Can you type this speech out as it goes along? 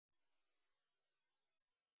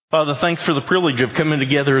Father, thanks for the privilege of coming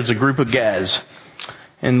together as a group of guys.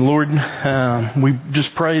 And Lord, we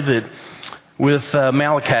just pray that with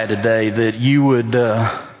Malachi today, that you would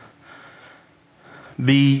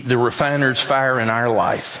be the refiner's fire in our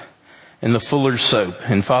life and the fuller's soap.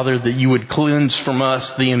 And Father, that you would cleanse from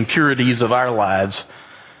us the impurities of our lives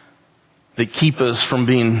that keep us from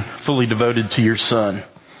being fully devoted to your Son.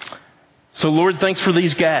 So Lord, thanks for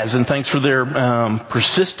these guys, and thanks for their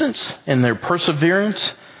persistence and their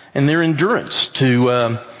perseverance and their endurance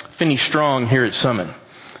to finish strong here at Summit.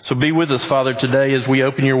 So be with us, Father, today as we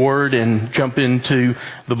open your word and jump into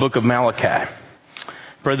the book of Malachi.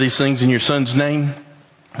 Pray these things in your Son's name.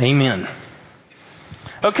 Amen.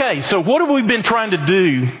 Okay, so what have we been trying to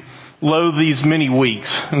do, these many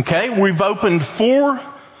weeks? Okay, we've opened 4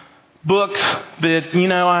 books that,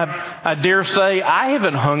 I dare say I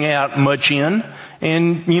haven't hung out much in.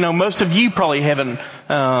 And, most of you probably haven't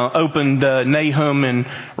opened Nahum and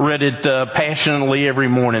read it passionately every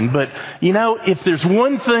morning. But, if there's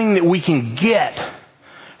one thing that we can get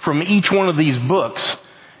from each one of these books,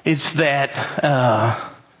 it's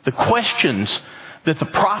that the questions that the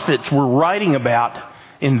prophets were writing about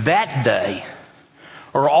in that day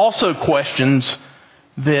are also questions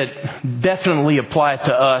that definitely apply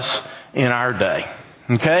to us in our day.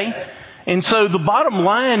 Okay? And so the bottom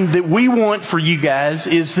line that we want for you guys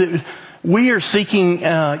is that we are seeking,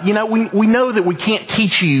 we know that we can't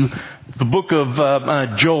teach you the book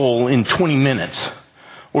of Joel in 20 minutes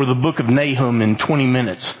or the book of Nahum in 20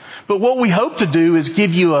 minutes. But what we hope to do is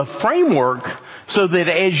give you a framework so that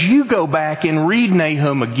as you go back and read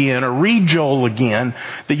Nahum again or read Joel again,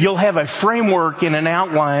 that you'll have a framework and an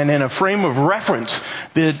outline and a frame of reference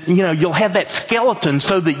that, you'll have that skeleton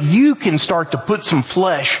so that you can start to put some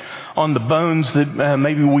flesh on the bones that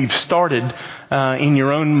maybe we've started in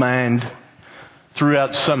your own mind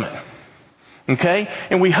throughout Summit. Okay?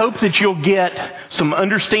 And we hope that you'll get some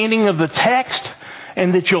understanding of the text,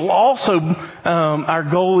 and that you'll also, our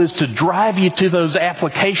goal is to drive you to those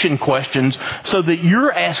application questions so that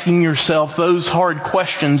you're asking yourself those hard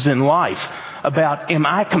questions in life about, am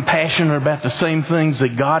I compassionate about the same things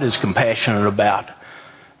that God is compassionate about?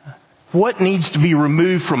 What needs to be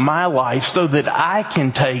removed from my life so that I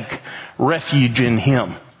can take refuge in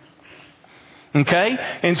Him? Okay?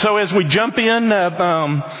 And so as we jump in,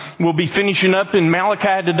 we'll be finishing up in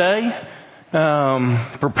Malachi today.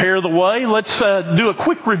 Prepare the way. Let's do a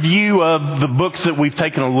quick review of the books that we've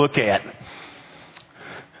taken a look at.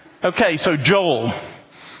 Okay, so Joel.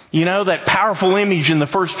 That powerful image in the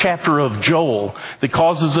first chapter of Joel that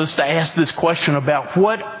causes us to ask this question about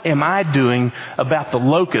what am I doing about the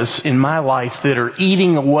locusts in my life that are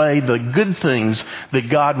eating away the good things that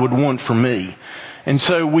God would want for me. And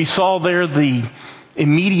so we saw there the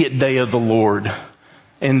immediate day of the Lord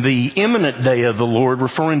and the imminent day of the Lord,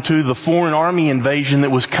 referring to the foreign army invasion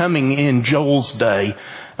that was coming in Joel's day.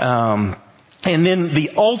 And then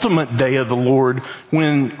the ultimate day of the Lord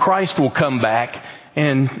when Christ will come back.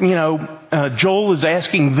 And, Joel is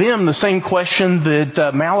asking them the same question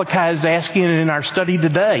that Malachi is asking in our study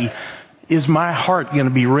today. Is my heart going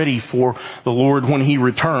to be ready for the Lord when He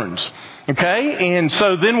returns? Okay? And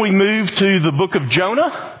so then we move to the book of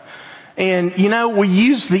Jonah. And, we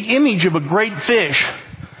use the image of a great fish.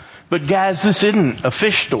 But guys, this isn't a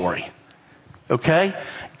fish story. Okay?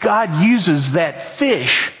 God uses that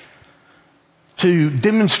fish to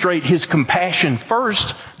demonstrate His compassion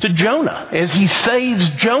first to Jonah, as He saves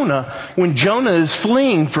Jonah when Jonah is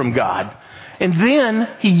fleeing from God. And then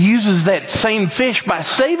He uses that same fish by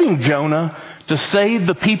saving Jonah to save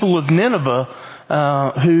the people of Nineveh,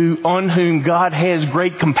 on whom God has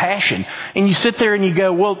great compassion. And you sit there and you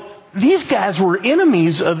go, well, these guys were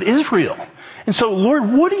enemies of Israel. And so,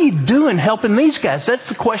 Lord, what are you doing helping these guys? That's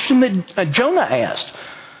the question that Jonah asked.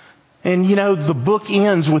 And, the book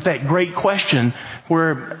ends with that great question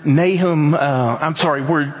where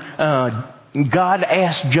God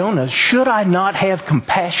asked Jonah, should I not have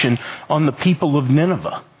compassion on the people of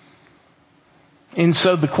Nineveh? And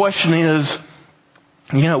so the question is,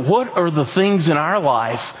 what are the things in our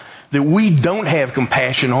life that we don't have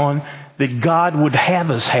compassion on that God would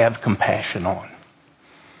have us have compassion on?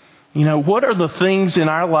 What are the things in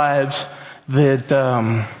our lives that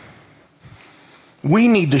we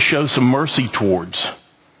need to show some mercy towards?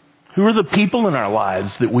 Who are the people in our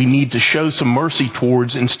lives that we need to show some mercy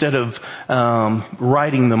towards instead of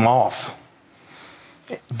writing them off?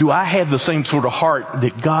 Do I have the same sort of heart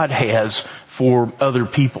that God has for other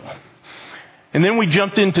people? And then we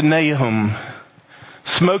jumped into Nahum.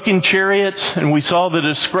 Smoking chariots, and we saw the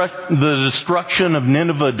destruction of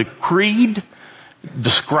Nineveh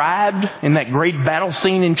described in that great battle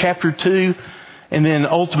scene in chapter 2. And then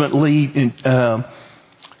ultimately,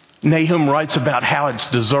 Nahum writes about how it's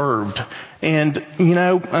deserved. And,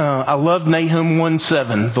 I love Nahum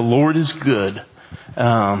 1:7. The Lord is good,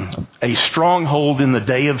 a stronghold in the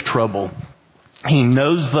day of trouble. He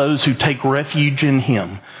knows those who take refuge in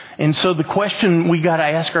Him. And so the question we got to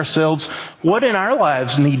ask ourselves, what in our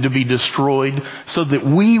lives need to be destroyed so that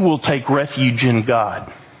we will take refuge in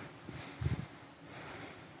God?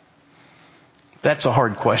 That's a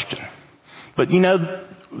hard question. But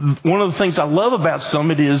one of the things I love about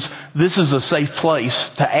Summit is this is a safe place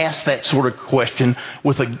to ask that sort of question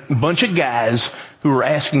with a bunch of guys who are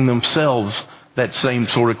asking themselves that same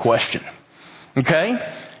sort of question.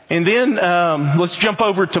 Okay? And then let's jump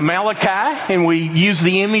over to Malachi, and we use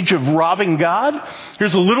the image of robbing God.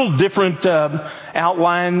 Here's a little different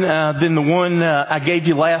outline than the one I gave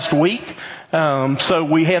you last week. So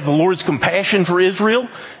we have the Lord's compassion for Israel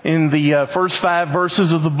in the first 5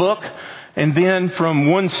 verses of the book. And then from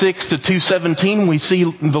 1:6 to 2:17, we see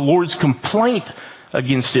the Lord's complaint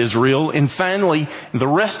against Israel. And finally, the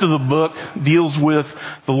rest of the book deals with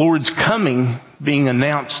the Lord's coming being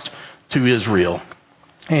announced to Israel.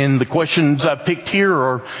 And the questions I picked here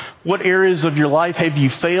are, what areas of your life have you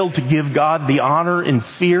failed to give God the honor and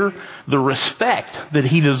fear, the respect that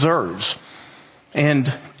He deserves?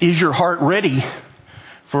 And is your heart ready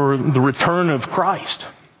for the return of Christ?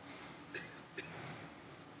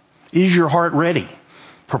 Is your heart ready?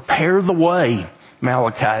 Prepare the way,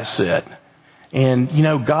 Malachi said. And,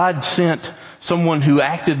 God sent someone who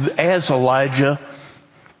acted as Elijah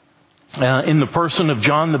in the person of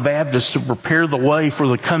John the Baptist to prepare the way for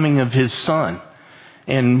the coming of His Son.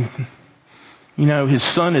 And, His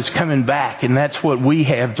Son is coming back, and that's what we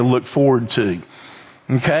have to look forward to.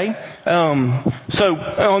 Okay? So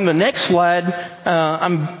on the next slide,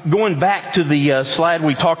 I'm going back to the slide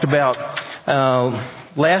we talked about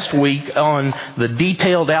last week on the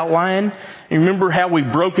detailed outline. You remember how we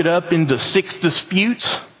broke it up into 6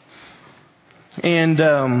 disputes? And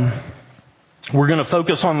we're going to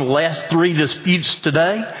focus on the last 3 disputes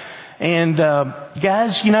today. And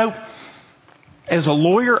guys, as a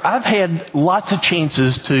lawyer, I've had lots of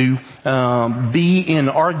chances to be in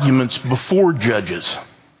arguments before judges.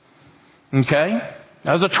 Okay?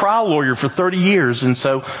 I was a trial lawyer for 30 years, and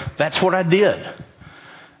so that's what I did.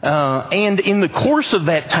 And in the course of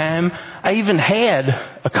that time, I even had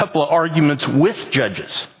a couple of arguments with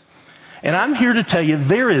judges. And I'm here to tell you,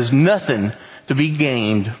 there is nothing to be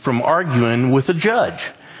gained from arguing with a judge.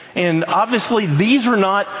 And obviously, these are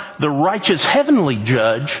not the righteous heavenly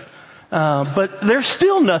judge, but there's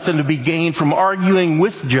still nothing to be gained from arguing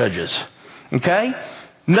with judges. Okay?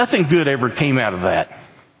 Nothing good ever came out of that.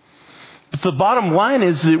 But the bottom line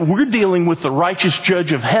is that we're dealing with the righteous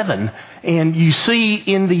judge of heaven. And you see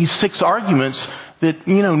in these 6 arguments that,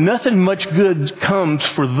 nothing much good comes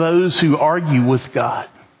for those who argue with God.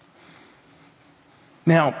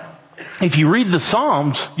 Now, if you read the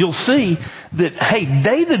Psalms, you'll see that,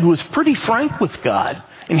 David was pretty frank with God.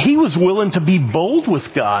 And he was willing to be bold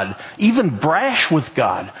with God, even brash with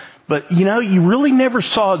God. But, you really never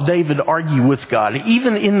saw David argue with God.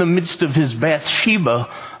 Even in the midst of his Bathsheba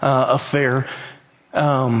affair,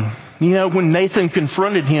 when Nathan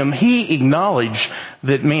confronted him, he acknowledged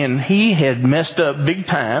that, he had messed up big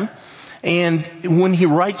time. And when he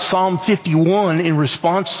writes Psalm 51 in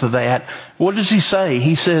response to that, what does he say?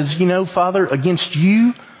 He says, Father, against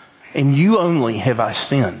you and you only have I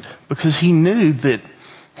sinned. Because he knew that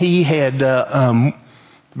he had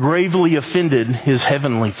gravely offended his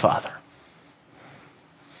heavenly Father.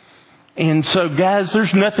 And so, guys,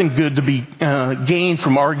 there's nothing good to be gained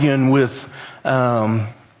from arguing with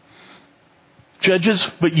judges.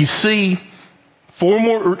 But you see,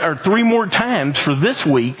 3 more times for this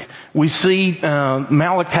week, we see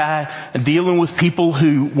Malachi dealing with people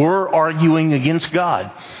who were arguing against God.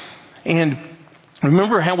 And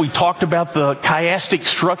remember how we talked about the chiastic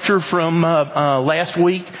structure from last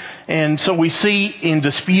week? And so we see in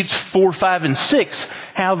disputes 4, 5, and 6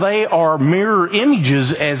 how they are mirror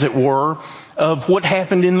images, as it were, of what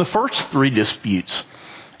happened in the first 3 disputes.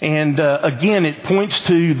 And again, it points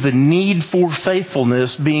to the need for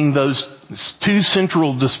faithfulness being those 2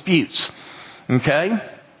 central disputes. Okay?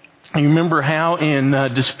 You remember how in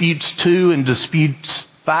disputes 2 and disputes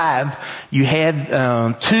 5, you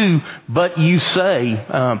had 2 but you say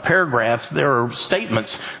paragraphs. There are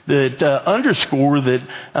statements that underscore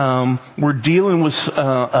that we're dealing with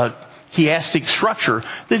a chiastic structure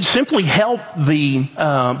that simply help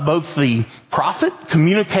both the prophet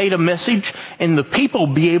communicate a message and the people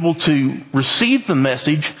be able to receive the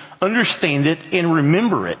message, understand it, and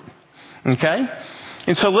remember it. Okay?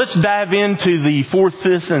 And so let's dive into the 4th,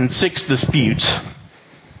 5th, and 6th disputes.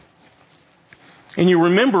 And you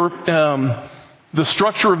remember, the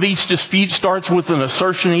structure of each dispute starts with an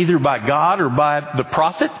assertion either by God or by the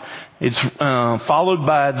prophet. It's followed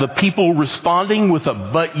by the people responding with a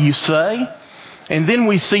 "but you say." And then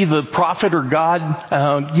we see the prophet or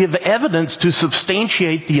God give evidence to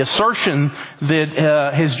substantiate the assertion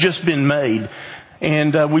that has just been made.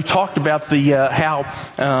 And we talked about how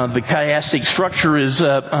the chiastic structure is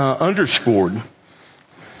underscored.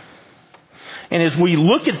 And as we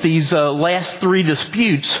look at these last 3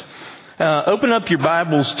 disputes, open up your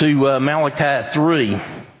Bibles to Malachi 3.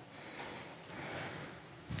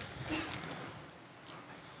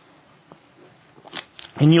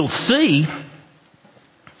 And you'll see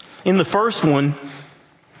in the first one,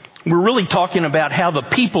 we're really talking about how the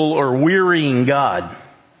people are wearying God.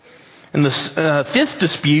 In the 5th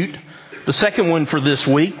dispute, the second one for this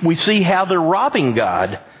week, we see how they're robbing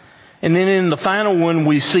God. And then in the final one,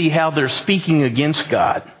 we see how they're speaking against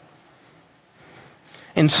God.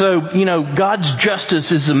 And so, God's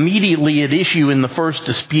justice is immediately at issue in the first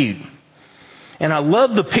dispute. And I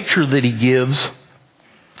love the picture that he gives.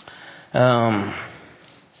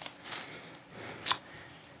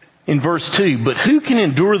 In verse 2, "But who can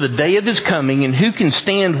endure the day of his coming, and who can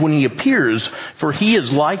stand when he appears? For he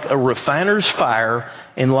is like a refiner's fire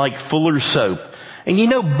and like fuller's soap."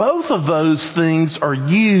 And both of those things are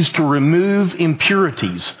used to remove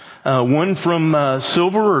impurities. One from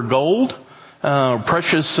silver or gold,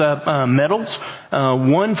 precious metals.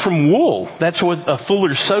 One from wool. That's what a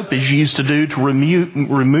fuller's soap is used to do, to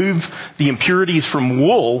remove the impurities from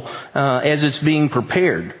wool as it's being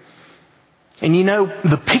prepared. And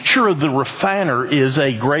the picture of the refiner is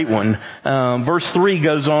a great one. Verse 3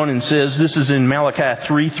 goes on and says, this is in Malachi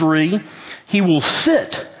 3:3, "He will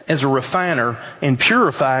sit as a refiner and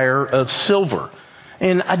purifier of silver."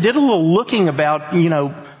 And I did a little looking about,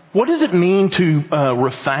 what does it mean to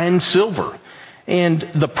refine silver? And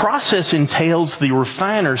the process entails the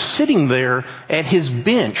refiner sitting there at his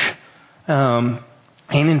bench.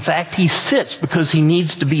 And in fact, he sits because he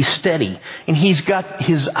needs to be steady. And he's got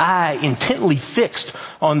his eye intently fixed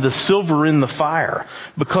on the silver in the fire.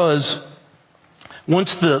 Because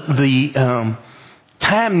once the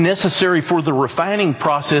time necessary for the refining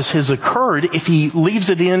process has occurred, if he leaves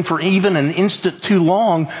it in for even an instant too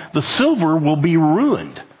long, the silver will be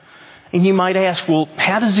ruined. And you might ask, well,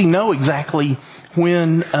 how does he know exactly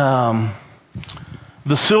when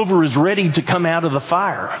the silver is ready to come out of the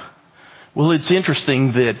fire? Well, it's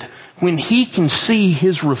interesting that when he can see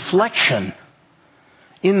his reflection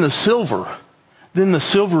in the silver, then the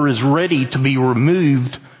silver is ready to be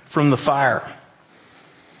removed from the fire.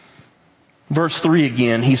 Verse 3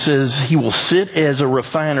 again, he says, "He will sit as a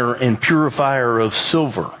refiner and purifier of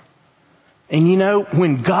silver." And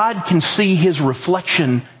when God can see his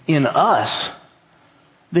reflection in us,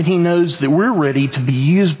 then he knows that we're ready to be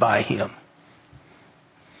used by him.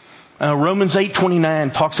 Romans 8:29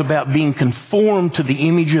 talks about being conformed to the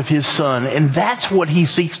image of his Son, and that's what he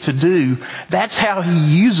seeks to do. That's how he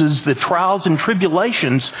uses the trials and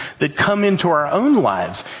tribulations that come into our own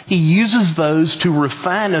lives. He uses those to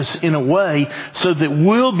refine us in a way so that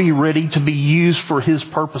we'll be ready to be used for his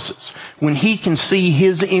purposes. When he can see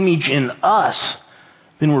his image in us,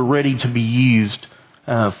 then we're ready to be used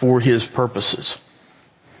for his purposes.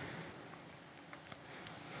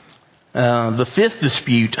 The 5th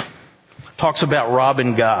dispute talks about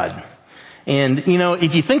robbing God. And,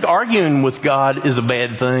 if you think arguing with God is a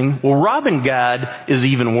bad thing, well, robbing God is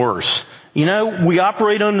even worse. We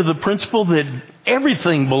operate under the principle that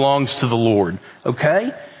everything belongs to the Lord,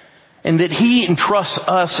 okay? And that he entrusts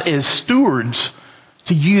us as stewards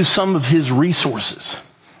to use some of his resources.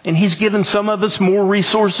 And he's given some of us more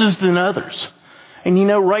resources than others.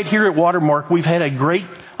 And right here at Watermark, we've had a great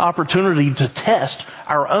opportunity to test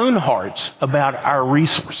our own hearts about our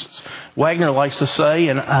resources. Wagner likes to say,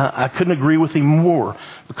 and I couldn't agree with him more,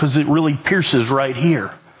 because it really pierces right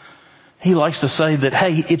here. He likes to say that,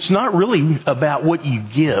 hey, it's not really about what you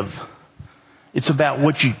give. It's about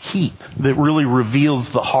what you keep that really reveals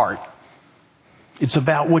the heart. It's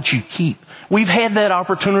about what you keep. We've had that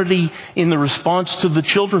opportunity in the response to the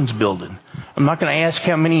children's building. I'm not going to ask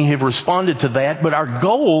how many have responded to that, but our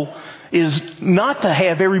goal is not to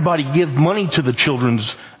have everybody give money to the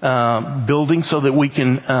children's building so that we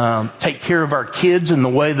can take care of our kids in the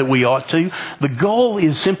way that we ought to. The goal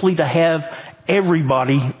is simply to have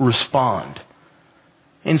everybody respond.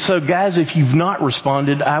 And so, guys, if you've not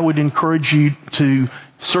responded, I would encourage you to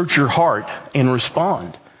search your heart and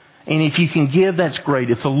respond. And if you can give, that's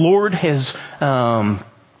great. If the Lord has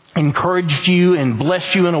encouraged you and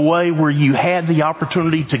blessed you in a way where you had the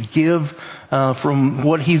opportunity to give from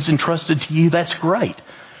what He's entrusted to you, that's great.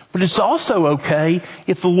 But it's also okay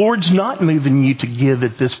if the Lord's not moving you to give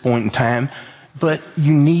at this point in time, but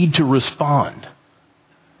you need to respond.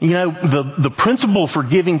 You know, the principle for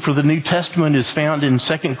giving for the New Testament is found in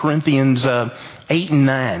 2 Corinthians 8 and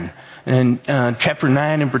 9. And chapter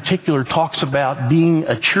 9 in particular talks about being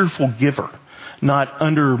a cheerful giver, not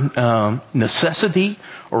under necessity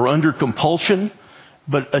or under compulsion,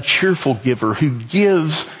 but a cheerful giver who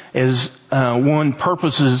gives as one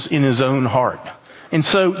purposes in his own heart. And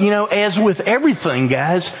so, you know, as with everything,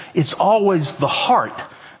 guys, it's always the heart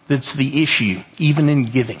that's the issue, even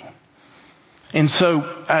in giving. And so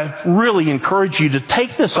I really encourage you to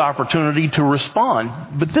take this opportunity to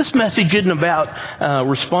respond. But this message isn't about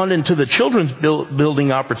responding to the children's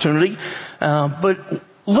building opportunity. But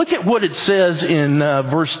look at what it says in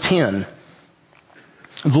verse 10.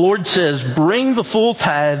 The Lord says, "Bring the full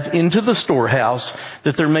tithe into the storehouse,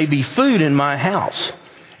 that there may be food in my house."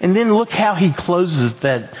 And then look how He closes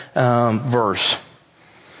that verse.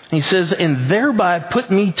 He says, "And thereby put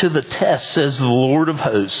me to the test, says the Lord of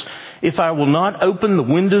hosts, if I will not open the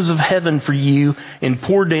windows of heaven for you and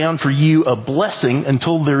pour down for you a blessing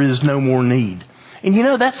until there is no more need." And you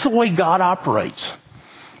know, that's the way God operates.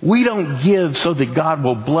 We don't give so that God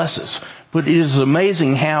will bless us. But it is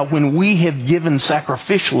amazing how when we have given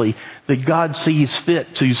sacrificially, that God sees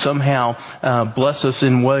fit to somehow bless us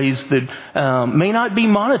in ways that may not be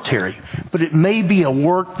monetary, but it may be a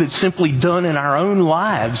work that's simply done in our own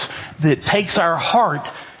lives that takes our heart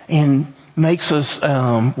and makes us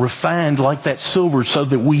refined like that silver so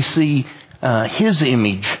that we see His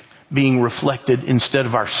image being reflected instead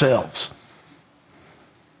of ourselves.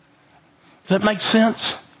 Does that make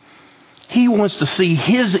sense? He wants to see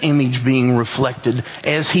His image being reflected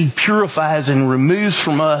as He purifies and removes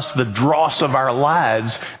from us the dross of our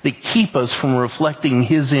lives that keep us from reflecting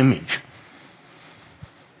His image.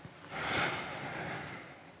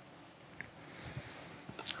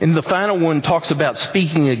 And the final one talks about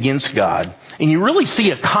speaking against God. And you really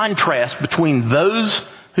see a contrast between those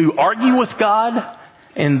who argue with God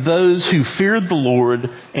and those who feared the Lord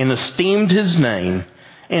and esteemed His name.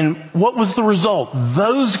 And what was the result?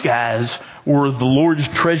 Those guys were the Lord's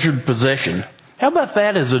treasured possession. How about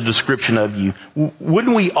that as a description of you?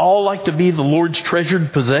 Wouldn't we all like to be the Lord's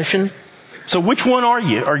treasured possession? So which one are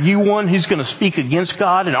you? Are you one who's going to speak against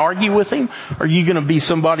God and argue with Him? Or are you going to be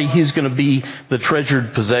somebody who's going to be the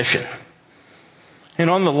treasured possession? And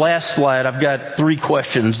on the last slide, I've got 3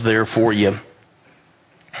 questions there for you.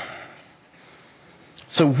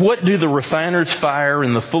 So what do the refiner's fire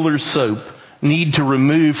and the fuller's soap need to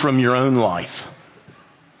remove from your own life?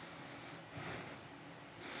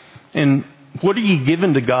 And what are you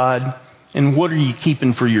giving to God, and what are you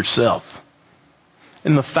keeping for yourself?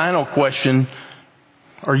 And the final question,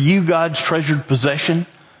 are you God's treasured possession?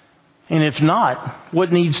 And if not,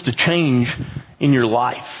 what needs to change in your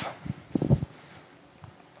life?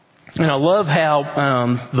 And I love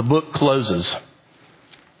how the book closes.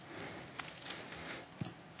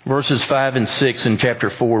 Verses 5 and 6 in chapter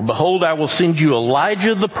 4. "Behold, I will send you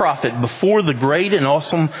Elijah the prophet before the great and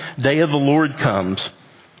awesome day of the Lord comes."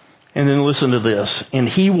 And then listen to this. "And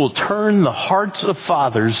he will turn the hearts of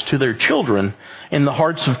fathers to their children and the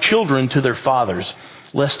hearts of children to their fathers,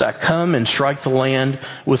 lest I come and strike the land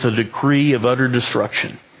with a decree of utter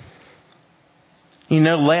destruction." You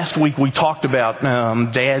know, last week we talked about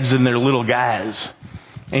dads and their little guys.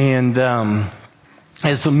 And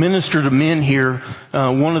as the minister to men here,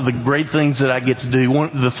 one of the great things that I get to do,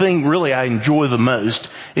 the thing really I enjoy the most,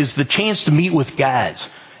 is the chance to meet with guys.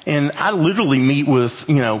 And I literally meet with,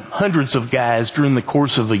 hundreds of guys during the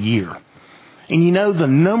course of a year. And you know, the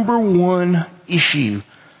number one issue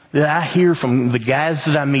that I hear from the guys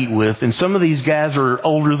that I meet with, and some of these guys are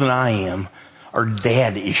older than I am, are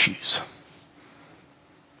dad issues.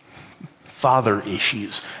 Father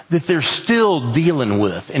issues that they're still dealing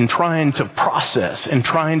with and trying to process and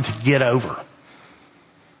trying to get over.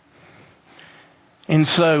 And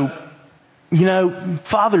so,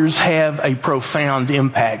 fathers have a profound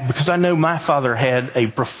impact, because I know my father had a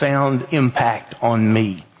profound impact on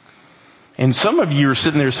me. And some of you are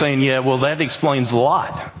sitting there saying, yeah, well, that explains a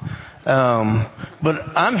lot.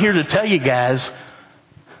 But I'm here to tell you guys,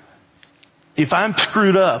 if I'm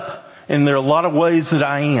screwed up, and there are a lot of ways that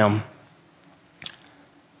I am,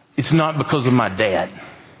 it's not because of my dad.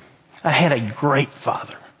 I had a great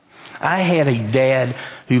father. I had a dad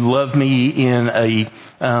who loved me in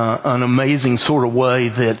an amazing sort of way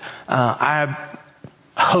that I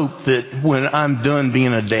hope that when I'm done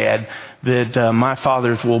being a dad, that my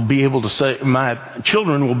fathers will be able to say, my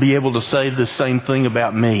children will be able to say the same thing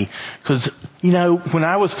about me. Because, when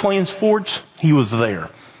I was playing sports, he was there.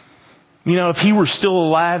 If he were still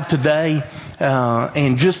alive today,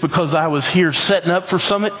 and just because I was here setting up for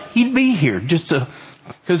Summit, he'd be here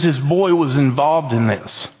because his boy was involved in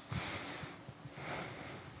this.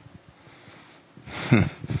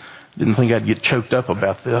 Didn't think I'd get choked up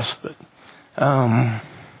about this, but,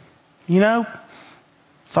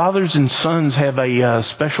 fathers and sons have a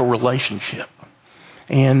special relationship.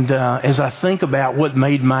 And as I think about what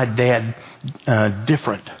made my dad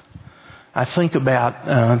different, I think about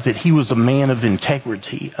that he was a man of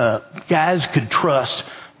integrity. Guys could trust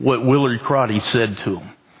what Willard Crotty said to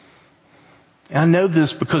them. And I know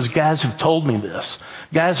this because guys have told me this.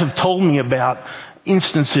 Guys have told me about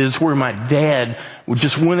instances where my dad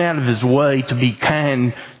just went out of his way to be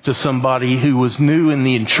kind to somebody who was new in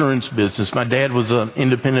the insurance business. My dad was an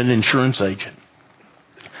independent insurance agent.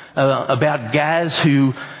 About guys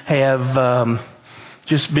who have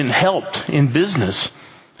just been helped in business,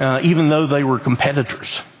 even though they were competitors.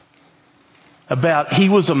 He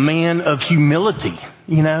was a man of humility,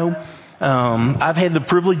 I've had the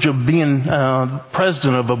privilege of being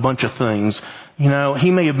president of a bunch of things. He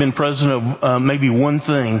may have been president of maybe one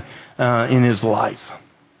thing in his life.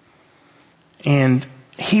 And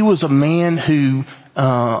he was a man who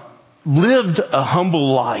lived a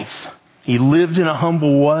humble life. He lived in a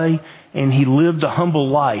humble way, and he lived a humble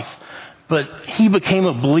life. But he became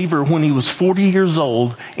a believer when he was 40 years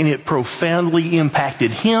old, and it profoundly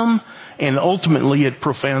impacted him, and ultimately it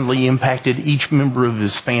profoundly impacted each member of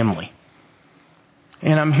his family.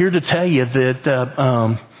 And I'm here to tell you that,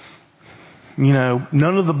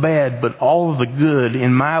 none of the bad, but all of the good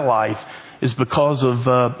in my life is because of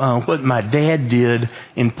what my dad did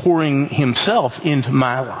in pouring himself into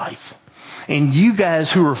my life. And you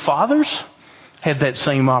guys who are fathers have that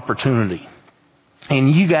same opportunity.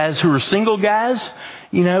 And you guys who are single guys,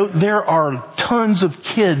 there are tons of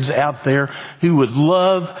kids out there who would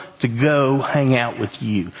love to go hang out with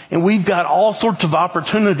you. And we've got all sorts of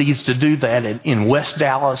opportunities to do that in West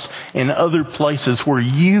Dallas and other places where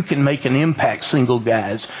you can make an impact, single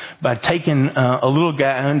guys, by taking a little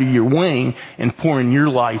guy under your wing and pouring your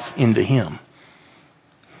life into him.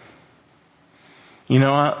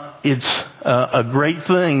 It's a great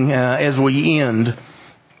thing as we end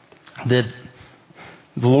that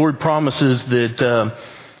the Lord promises that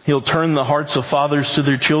He'll turn the hearts of fathers to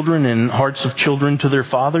their children and hearts of children to their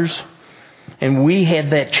fathers. And we had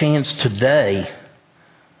that chance today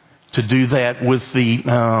to do that with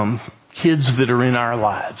the kids that are in our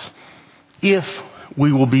lives. If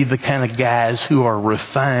we will be the kind of guys who are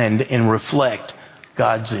refined and reflect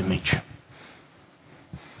God's image.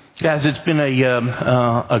 Guys, it's been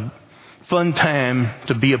a fun time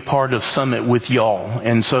to be a part of Summit with y'all.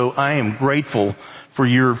 And so I am grateful for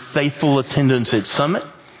your faithful attendance at Summit.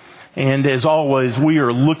 And as always, we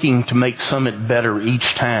are looking to make Summit better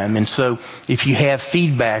each time. And so if you have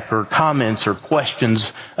feedback or comments or questions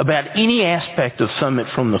about any aspect of Summit,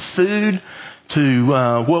 from the food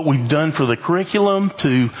to what we've done for the curriculum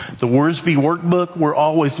to the Worsby workbook, we're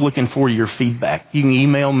always looking for your feedback. You can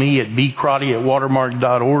email me at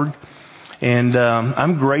bcrotty@watermark.org. And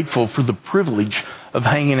I'm grateful for the privilege of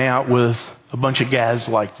hanging out with a bunch of guys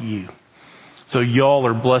like you. So y'all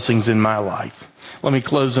are blessings in my life. Let me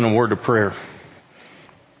close in a word of prayer.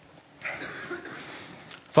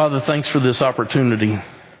 Father, thanks for this opportunity.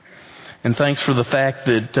 And thanks for the fact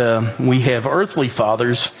that we have earthly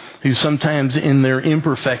fathers who sometimes in their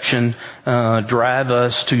imperfection drive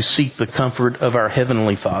us to seek the comfort of our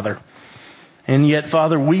Heavenly Father. And yet,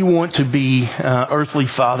 Father, we want to be earthly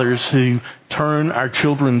fathers who turn our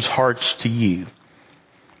children's hearts to you.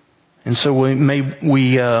 And so may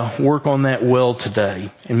we work on that well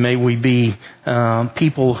today. And may we be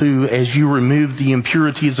people who, as you remove the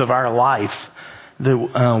impurities of our life, that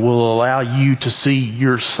will allow you to see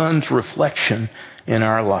your Son's reflection in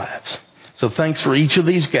our lives. So thanks for each of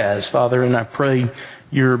these guys, Father, and I pray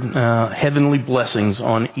your heavenly blessings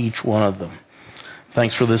on each one of them.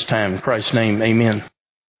 Thanks for this time. In Christ's name, amen.